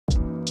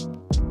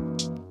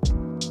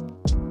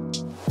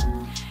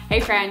Hey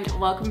friend,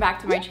 welcome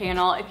back to my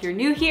channel. If you're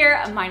new here,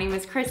 my name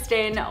is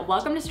Kristen.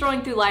 Welcome to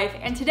Strolling Through Life,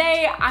 and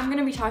today I'm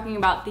gonna be talking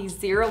about these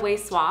zero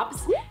waste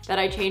swaps that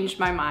I changed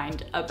my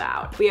mind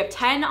about. We have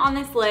 10 on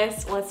this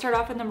list. Let's start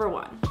off with number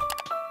 1.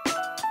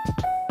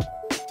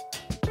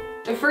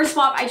 The first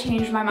swap I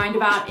changed my mind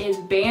about is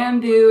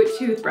bamboo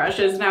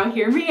toothbrushes. Now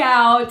hear me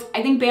out.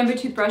 I think bamboo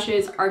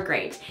toothbrushes are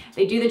great.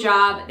 They do the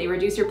job, they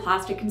reduce your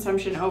plastic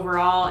consumption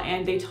overall,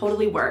 and they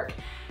totally work.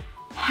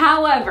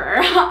 However,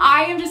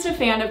 I am just a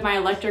fan of my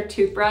electric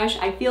toothbrush.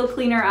 I feel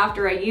cleaner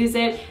after I use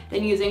it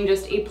than using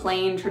just a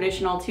plain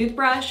traditional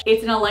toothbrush.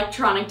 It's an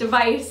electronic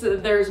device.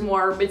 There's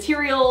more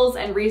materials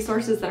and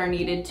resources that are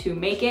needed to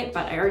make it,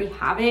 but I already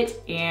have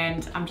it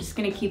and I'm just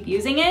gonna keep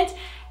using it.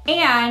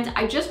 And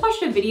I just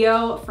watched a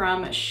video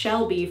from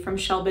Shelby from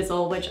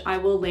Shelbizzle, which I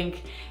will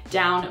link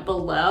down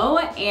below.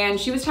 And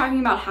she was talking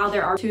about how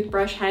there are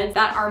toothbrush heads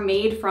that are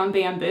made from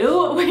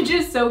bamboo, which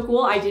is so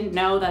cool. I didn't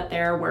know that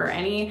there were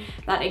any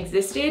that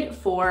existed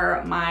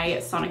for my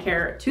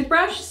Sonicare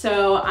toothbrush.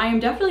 So I am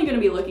definitely gonna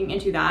be looking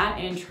into that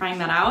and trying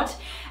that out.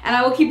 And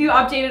I will keep you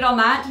updated on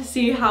that to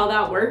see how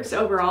that works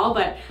overall,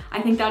 but I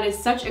think that is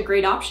such a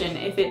great option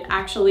if it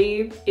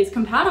actually is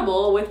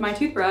compatible with my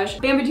toothbrush.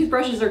 Bamboo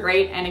toothbrushes are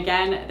great, and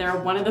again, they're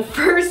one of the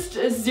first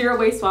zero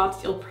waste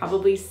swaps you'll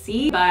probably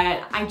see,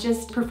 but I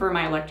just prefer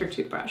my electric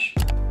toothbrush.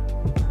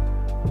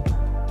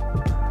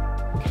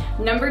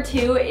 Number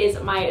 2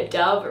 is my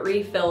Dove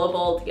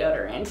refillable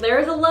deodorant. There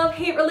is a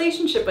love-hate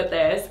relationship with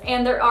this,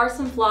 and there are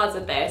some flaws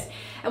with this.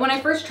 And when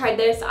I first tried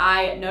this,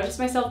 I noticed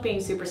myself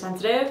being super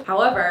sensitive.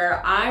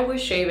 However, I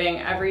was shaving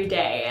every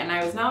day and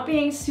I was not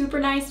being super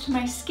nice to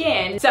my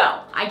skin.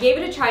 So I gave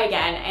it a try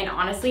again, and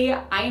honestly,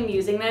 I am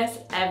using this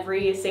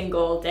every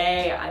single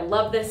day. I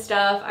love this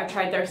stuff. I've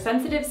tried their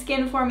sensitive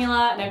skin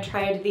formula, and I've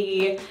tried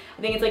the,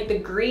 I think it's like the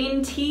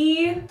green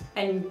tea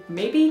and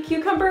maybe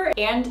cucumber,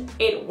 and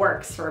it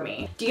works for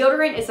me.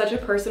 Deodorant is such a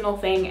personal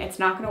thing. It's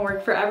not gonna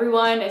work for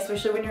everyone,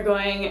 especially when you're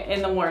going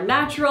in the more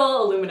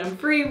natural,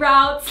 aluminum-free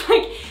routes.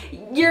 Like,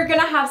 you're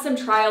gonna have some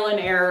trial and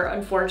error,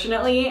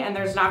 unfortunately, and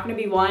there's not gonna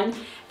be one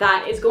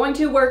that is going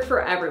to work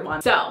for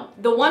everyone. So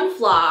the one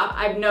flaw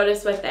I've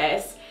noticed with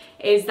this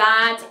is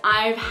that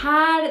I've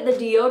had the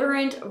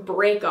deodorant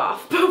break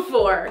off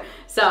before.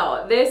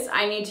 So this,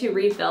 I need to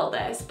refill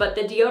this, but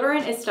the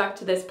deodorant is stuck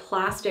to this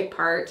plastic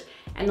part,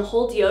 and the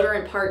whole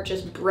deodorant part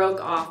just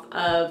broke off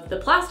of the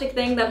plastic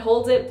thing that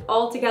holds it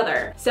all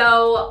together.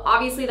 So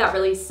obviously that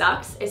really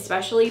sucks,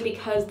 especially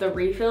because the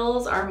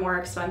refills are more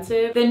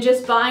expensive than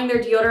just buying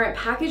their deodorant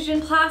packaged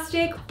in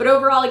plastic. But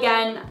overall,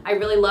 again, I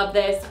really love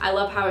this. I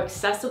love how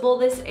accessible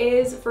this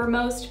is for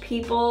most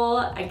people.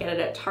 I get it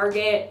at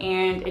Target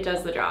and it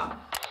does the job.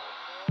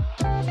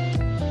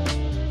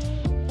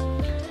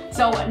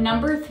 So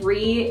number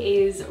 3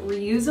 is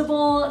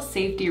reusable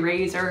safety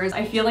razors.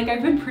 I feel like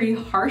I've been pretty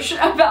harsh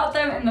about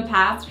them in the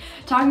past,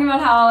 talking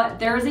about how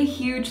there's a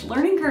huge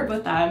learning curve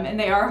with them and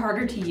they are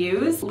harder to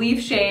use.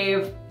 Leaf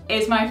Shave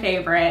is my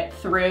favorite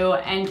through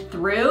and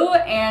through,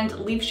 and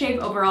Leaf Shave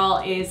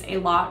overall is a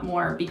lot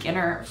more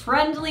beginner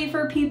friendly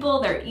for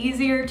people. They're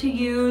easier to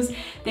use.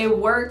 They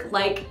work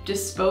like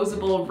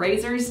disposable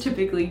razors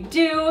typically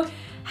do.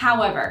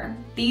 However,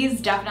 these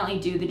definitely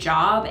do the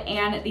job,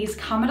 and these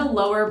come at a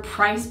lower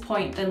price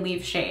point than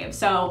Leaf Shave.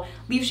 So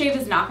Leaf Shave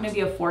is not gonna be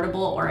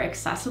affordable or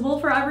accessible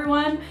for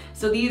everyone.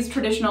 So these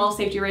traditional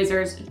safety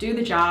razors do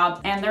the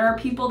job, and there are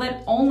people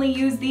that only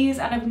use these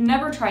and have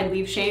never tried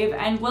Leaf Shave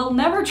and will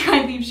never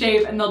try Leaf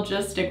Shave, and they'll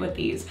just stick with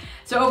these.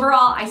 So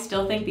overall, I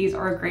still think these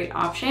are a great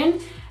option.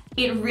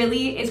 It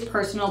really is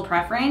personal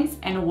preference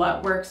and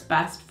what works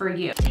best for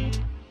you.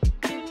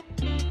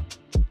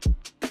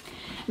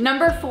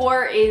 Number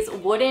 4 is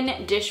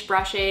wooden dish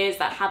brushes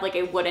that have like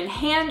a wooden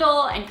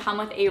handle and come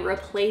with a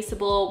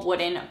replaceable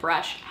wooden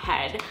brush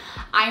head.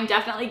 I'm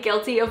definitely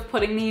guilty of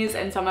putting these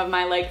in some of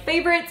my like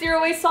favorite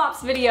zero waste swaps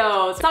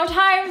videos.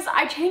 Sometimes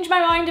I change my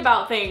mind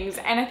about things,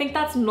 and I think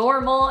that's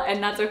normal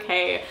and that's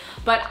okay.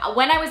 But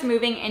when I was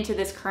moving into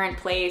this current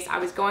place, I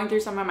was going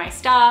through some of my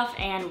stuff,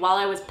 and while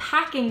I was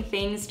packing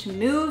things to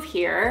move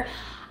here,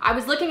 I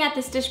was looking at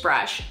this dish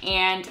brush,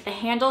 and the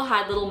handle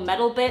had little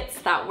metal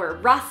bits that were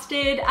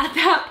rusted at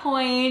that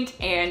point,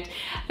 and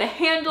the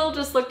handle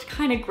just looked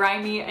kind of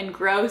grimy and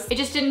gross. It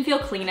just didn't feel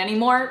clean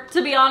anymore,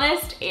 to be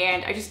honest,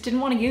 and I just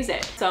didn't want to use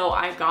it. So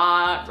I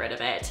got rid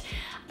of it.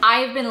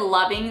 I've been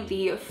loving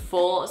the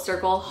Full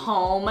Circle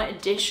Home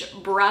dish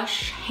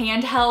brush,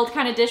 handheld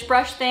kind of dish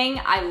brush thing.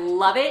 I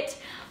love it.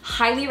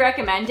 Highly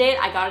recommend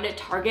it. I got it at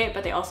Target,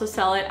 but they also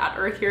sell it at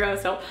Earth Hero,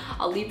 so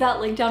I'll leave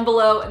that link down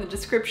below in the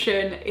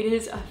description. It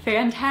is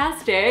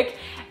fantastic.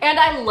 And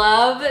I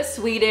love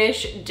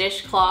Swedish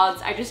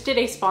dishcloths. I just did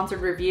a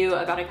sponsored review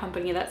about a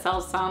company that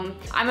sells some.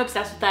 I'm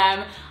obsessed with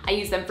them. I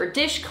use them for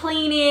dish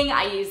cleaning.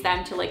 I use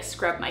them to like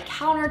scrub my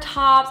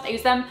countertops. I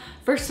use them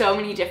for so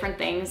many different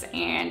things,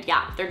 and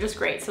yeah, they're just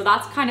great. So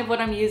that's kind of what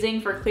I'm using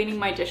for cleaning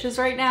my dishes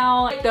right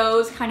now.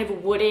 Those kind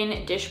of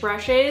wooden dish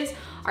brushes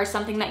are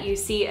something that you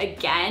see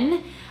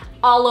again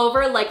all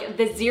over like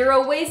the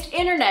zero waste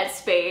internet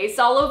space,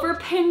 all over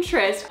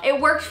Pinterest. It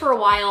worked for a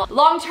while.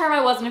 Long term,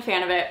 I wasn't a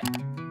fan of it.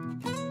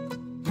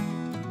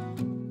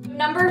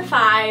 Number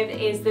 5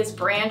 is this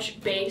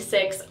Branch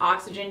Basics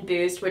Oxygen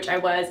Boost, which I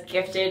was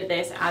gifted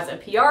this as a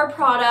PR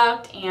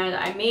product, and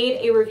I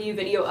made a review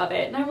video of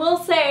it. And I will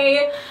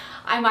say,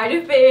 I might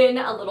have been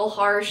a little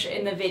harsh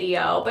in the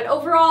video, but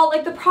overall,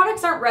 like, the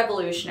products aren't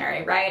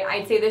revolutionary, right?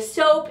 I'd say the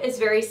soap is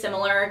very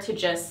similar to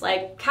just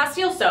like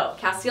Castile soap.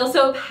 Castile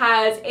soap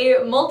has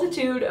a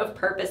multitude of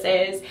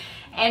purposes,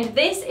 and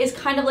this is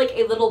kind of like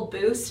a little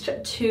boost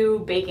to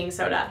baking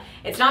soda.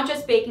 It's not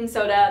just baking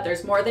soda,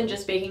 there's more than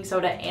just baking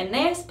soda in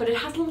this, but it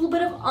has a little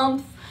bit of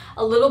oomph,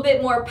 a little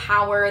bit more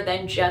power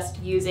than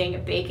just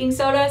using baking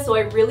soda. So I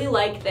really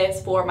like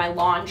this for my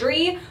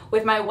laundry,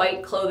 with my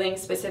white clothing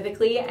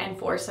specifically, and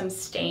for some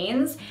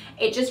stains.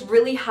 It just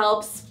really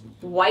helps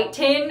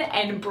whiten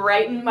and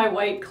brighten my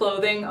white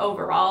clothing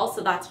overall,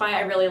 so that's why I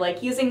really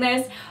like using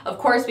this. Of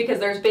course, because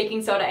there's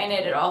baking soda in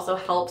it, it also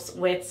helps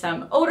with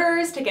some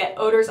odors, to get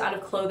odors out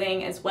of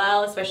clothing as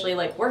well, especially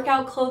like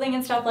workout clothing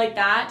and stuff like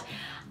that.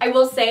 I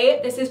will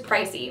say this is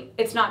pricey.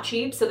 It's not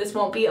cheap, so this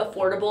won't be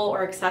affordable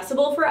or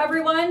accessible for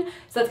everyone.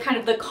 So that's kind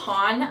of the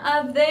con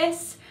of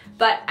this,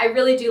 but I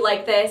really do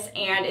like this,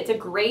 and it's a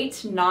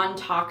great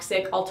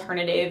non-toxic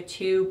alternative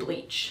to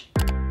bleach.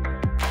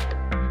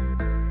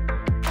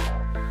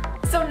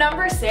 So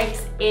number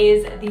 6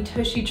 is the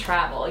Tushy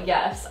Travel.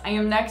 Yes, I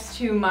am next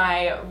to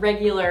my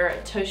regular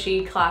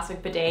Tushy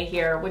Classic Bidet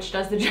here, which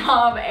does the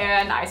job,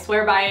 and I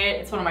swear by it.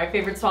 It's one of my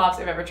favorite swaps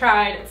I've ever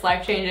tried. It's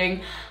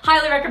life-changing.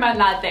 Highly recommend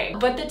that thing.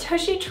 But the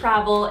Tushy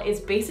Travel is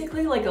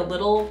basically like a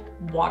little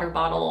water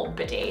bottle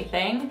bidet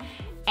thing,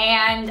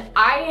 and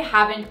I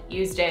haven't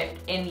used it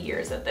in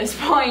years at this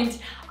point.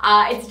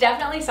 It's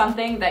definitely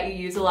something that you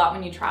use a lot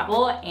when you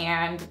travel,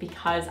 and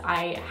because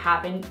I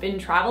haven't been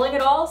traveling at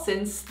all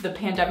since the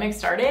pandemic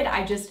started,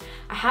 I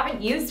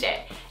haven't used it.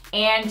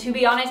 And to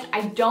be honest,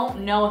 I don't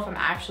know if I'm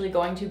actually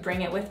going to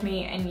bring it with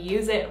me and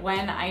use it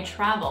when I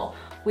travel.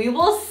 We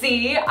will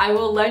see. I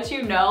will let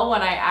you know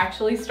when I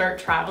actually start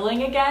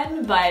traveling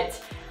again, but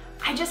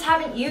I just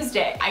haven't used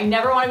it. I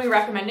never want to be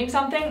recommending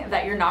something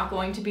that you're not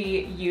going to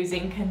be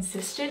using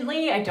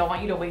consistently. I don't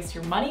want you to waste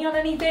your money on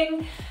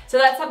anything. So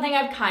that's something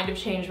I've kind of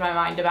changed my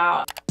mind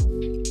about.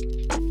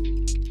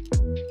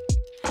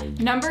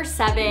 Number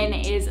 7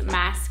 is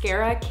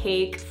Mascara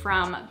Cake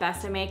from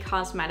Besame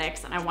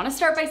Cosmetics. And I want to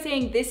start by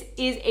saying this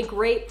is a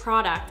great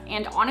product.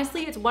 And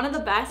honestly, it's one of the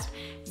best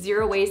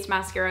zero waste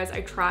mascaras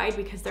I tried,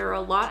 because there are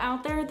a lot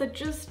out there that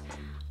just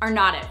are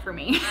not it for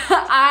me.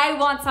 I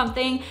want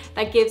something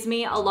that gives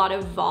me a lot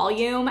of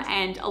volume,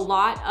 and a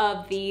lot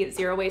of the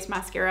zero waste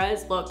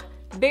mascaras look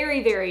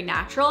very, very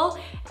natural,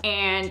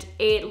 and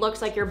it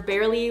looks like you're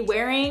barely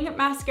wearing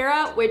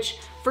mascara, which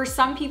for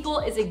some people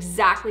is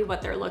exactly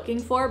what they're looking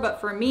for, but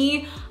for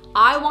me,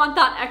 I want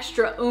that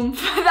extra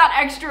oomph, that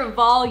extra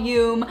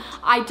volume.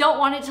 I don't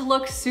want it to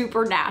look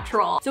super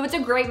natural. So it's a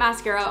great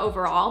mascara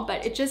overall,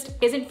 but it just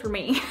isn't for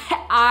me.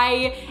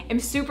 I am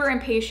super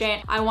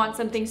impatient. I want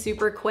something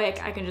super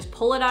quick. I can just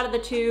pull it out of the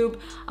tube,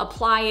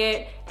 apply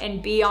it,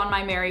 and be on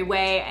my merry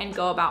way and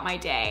go about my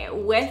day.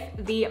 With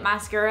the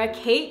Mascara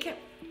Cake,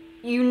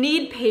 you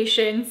need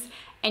patience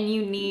and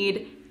you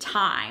need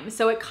time.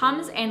 So it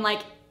comes in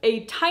like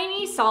a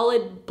tiny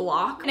solid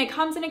block, and it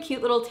comes in a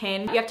cute little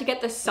tin. You have to get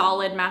the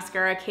solid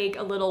Mascara Cake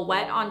a little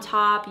wet on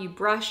top, you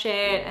brush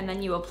it, and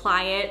then you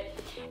apply it.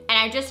 And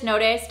I just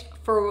noticed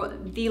for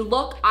the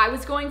look I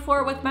was going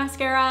for with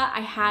mascara, I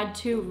had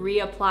to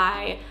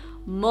reapply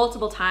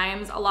multiple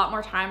times, a lot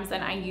more times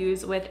than I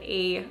use with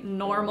a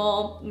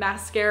normal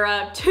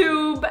mascara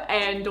tube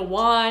and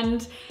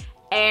wand.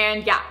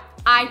 And yeah,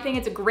 I think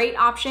it's a great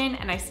option,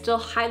 and I still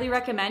highly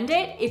recommend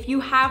it if you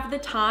have the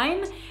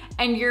time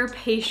and you're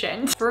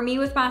patient. For me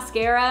with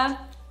mascara,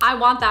 I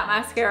want that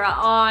mascara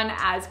on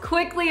as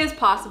quickly as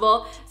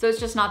possible, so it's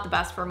just not the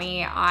best for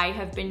me. I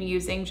have been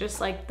using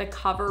just like the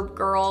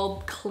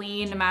CoverGirl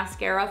Clean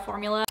Mascara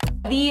formula.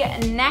 The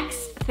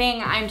next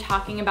thing I'm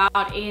talking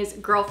about is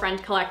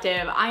Girlfriend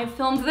Collective. I've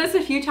filmed this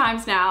a few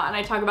times now, and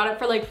I talk about it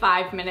for like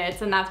 5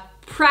 minutes, and that's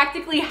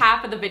practically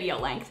half of the video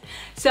length.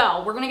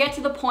 So we're gonna get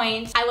to the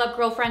point. I love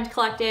Girlfriend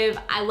Collective.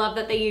 I love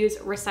that they use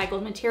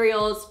recycled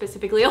materials,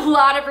 specifically a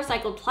lot of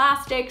recycled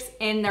plastics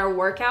in their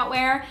workout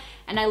wear.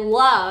 And I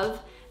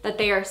love that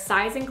they are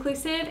size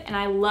inclusive, and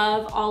I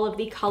love all of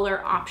the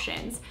color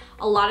options.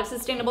 A lot of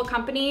sustainable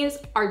companies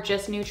are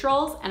just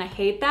neutrals, and I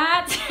hate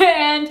that.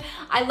 And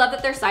I love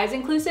that they're size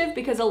inclusive,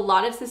 because a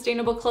lot of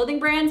sustainable clothing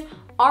brands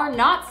are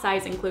not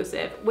size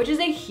inclusive, which is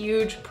a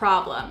huge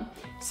problem.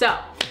 So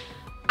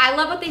I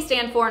love what they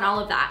stand for and all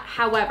of that.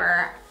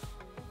 However,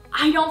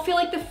 I don't feel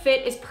like the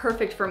fit is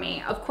perfect for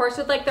me. Of course,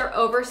 with like their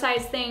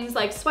oversized things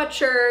like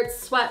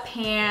sweatshirts,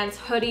 sweatpants,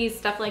 hoodies,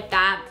 stuff like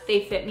that,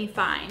 they fit me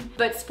fine.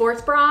 But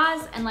sports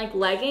bras and like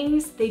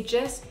leggings, they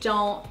just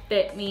don't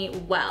fit me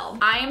well.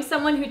 I am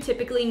someone who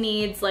typically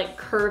needs like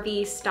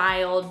curvy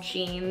style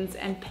jeans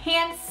and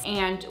pants,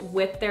 and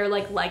with their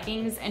like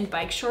leggings and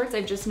bike shorts,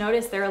 I've just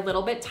noticed they're a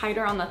little bit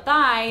tighter on the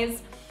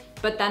thighs,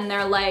 but then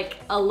they're like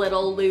a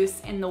little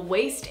loose in the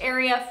waist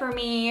area for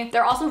me.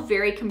 They're also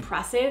very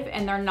compressive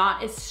and they're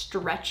not as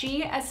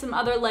stretchy as some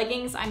other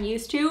leggings I'm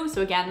used to.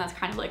 So again, that's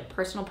kind of like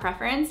personal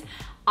preference.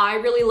 I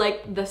really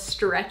like the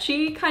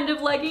stretchy kind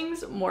of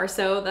leggings more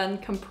so than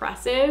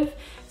compressive.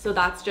 So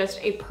that's just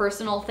a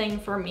personal thing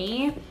for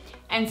me.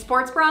 And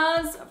sports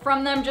bras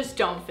from them just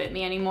don't fit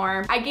me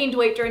anymore. I gained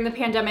weight during the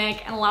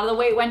pandemic and a lot of the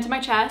weight went to my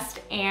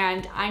chest,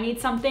 and I need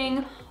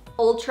something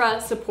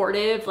ultra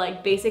supportive,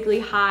 like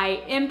basically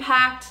high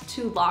impact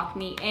to lock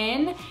me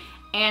in.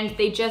 And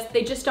they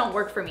just don't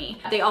work for me.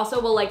 They also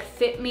will like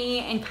fit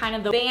me in kind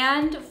of the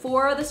band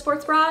for the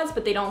sports bras,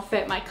 but they don't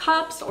fit my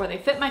cups, or they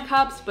fit my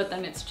cups, but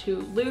then it's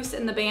too loose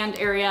in the band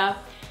area.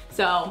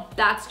 So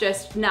that's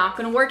just not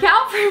gonna work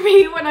out for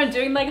me when I'm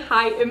doing like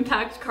high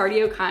impact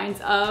cardio kinds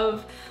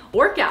of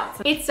workouts.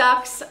 It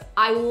sucks.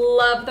 I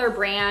love their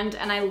brand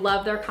and I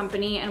love their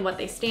company and what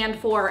they stand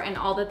for and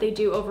all that they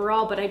do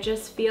overall, but I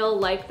just feel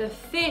like the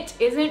fit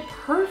isn't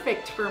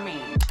perfect for me.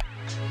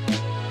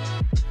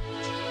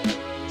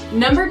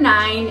 Number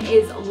 9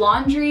 is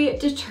laundry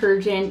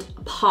detergent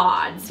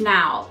pods.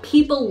 Now,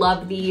 people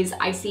love these.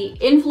 I see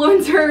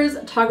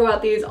influencers talk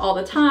about these all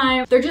the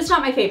time. They're just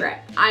not my favorite.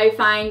 I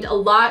find a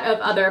lot of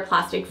other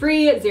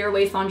plastic-free,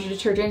 zero-waste laundry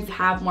detergents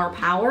have more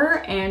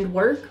power and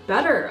work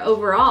better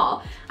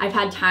overall. I've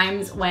had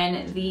times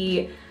when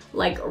the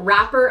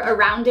wrapper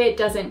around it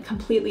doesn't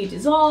completely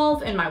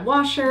dissolve in my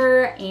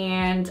washer,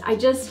 and I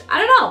don't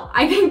know.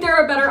 I think there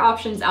are better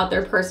options out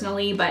there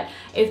personally, but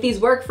if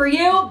these work for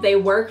you, they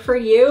work for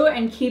you,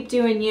 and keep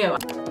doing you.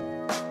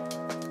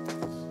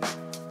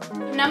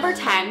 Number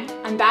 10,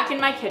 I'm back in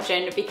my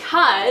kitchen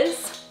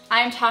because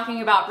I'm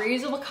talking about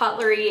reusable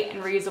cutlery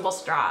and reusable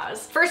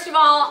straws. First of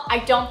all,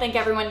 I don't think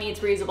everyone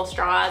needs reusable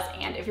straws,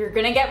 and if you're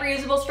gonna get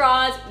reusable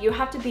straws, you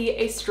have to be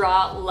a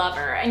straw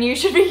lover, and you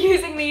should be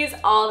using these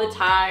all the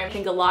time. I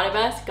think a lot of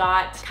us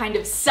got kind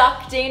of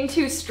sucked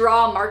into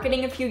straw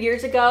marketing a few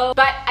years ago,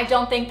 but I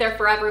don't think they're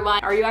for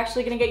everyone. Are you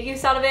actually gonna get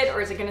use out of it,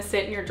 or is it gonna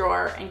sit in your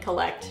drawer and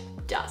collect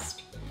dust?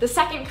 The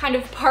second kind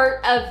of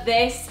part of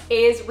this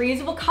is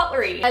reusable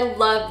cutlery. I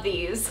love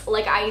these.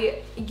 Like,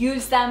 I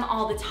use them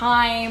all the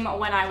time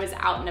when I was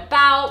out and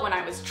about, when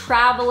I was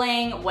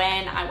traveling,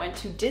 when I went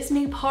to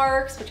Disney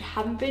parks, which I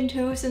haven't been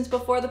to since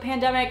before the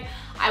pandemic.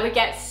 I would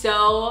get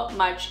so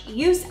much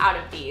use out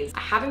of these. I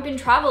haven't been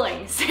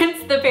traveling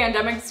since the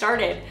pandemic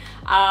started.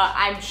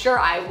 I'm sure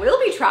I will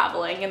be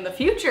traveling in the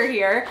future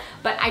here,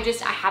 but I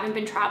haven't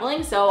been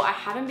traveling, so I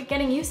haven't been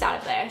getting use out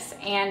of this.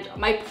 And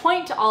my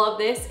point to all of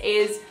this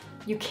is,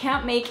 you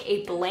can't make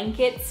a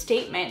blanket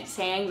statement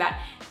saying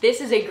that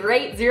this is a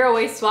great zero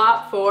waste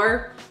swap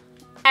for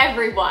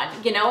everyone.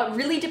 You know, it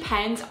really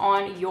depends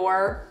on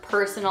your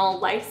personal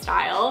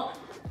lifestyle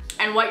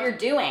and what you're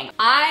doing.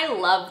 I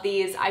love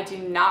these. I do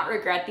not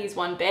regret these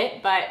one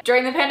bit, but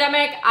during the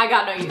pandemic, I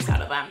got no use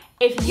out of them.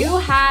 If you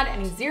had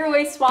any zero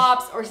waste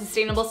swaps or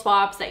sustainable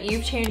swaps that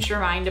you've changed your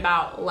mind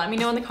about, let me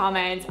know in the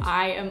comments.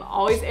 I am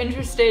always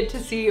interested to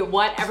see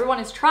what everyone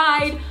has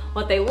tried,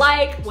 what they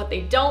like, what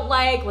they don't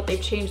like, what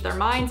they've changed their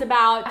minds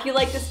about. If you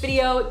like this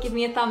video, give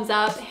me a thumbs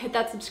up, hit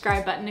that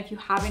subscribe button if you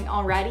haven't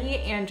already,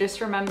 and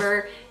just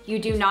remember, you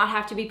do not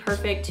have to be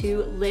perfect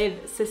to live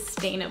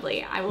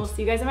sustainably. I will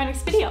see you guys in my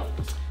next video.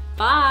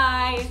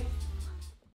 Bye.